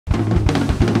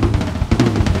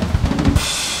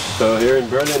So here in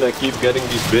Berlin I keep getting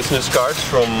these business cards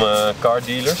from car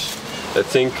dealers. I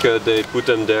think they put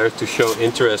them there to show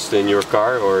interest in your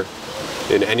car or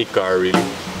in any car really.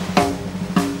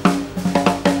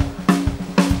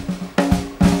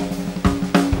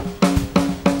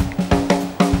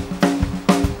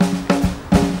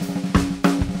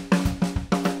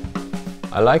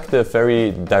 I like the very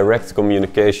direct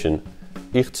communication.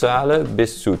 Ich zahle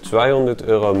bis zu 200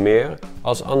 euro meer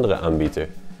als andere aanbieder.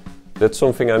 That's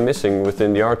something I'm missing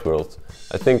within the art world.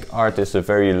 I think art is a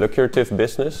very lucrative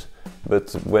business, but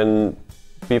when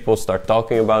people start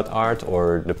talking about art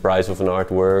or the price of an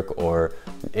artwork or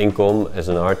income as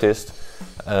an artist,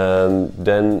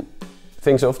 then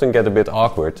things often get a bit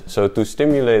awkward. So to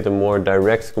stimulate a more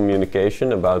direct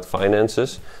communication about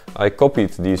finances, I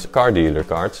copied these car dealer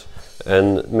cards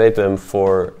and made them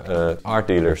for art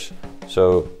dealers.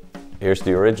 So here's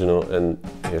the original and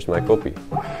here's my copy.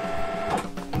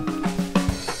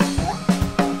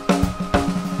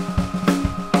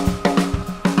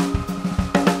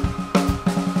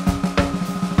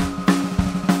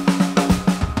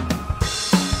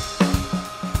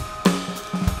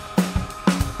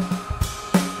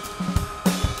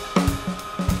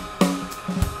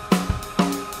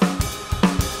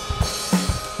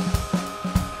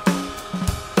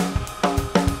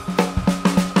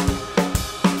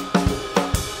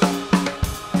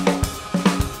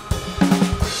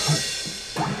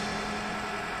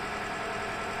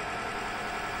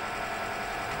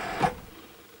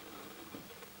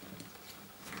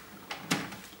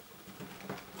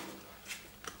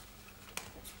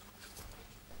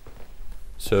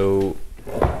 So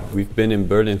we've been in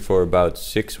Berlin for about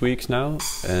 6 weeks now,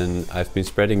 and I've been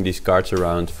spreading these cards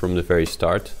around from the very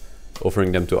start,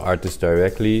 offering them to artists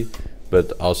directly,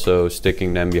 but also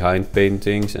sticking them behind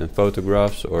paintings and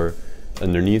photographs or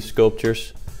underneath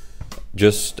sculptures.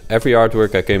 Just every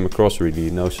artwork I came across really,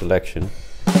 no selection.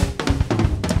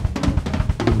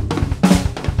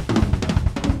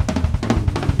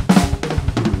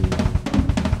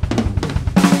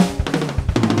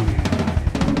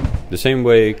 The same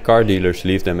way car dealers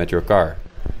leave them at your car,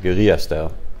 guerrilla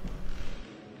style.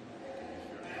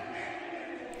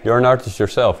 You're an artist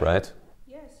yourself, right?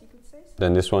 Yes, you could say so.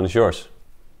 Then this one is yours.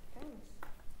 Thanks.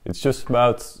 It's just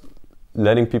about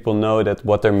letting people know that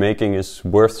what they're making is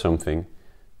worth something.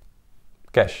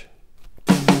 Cash.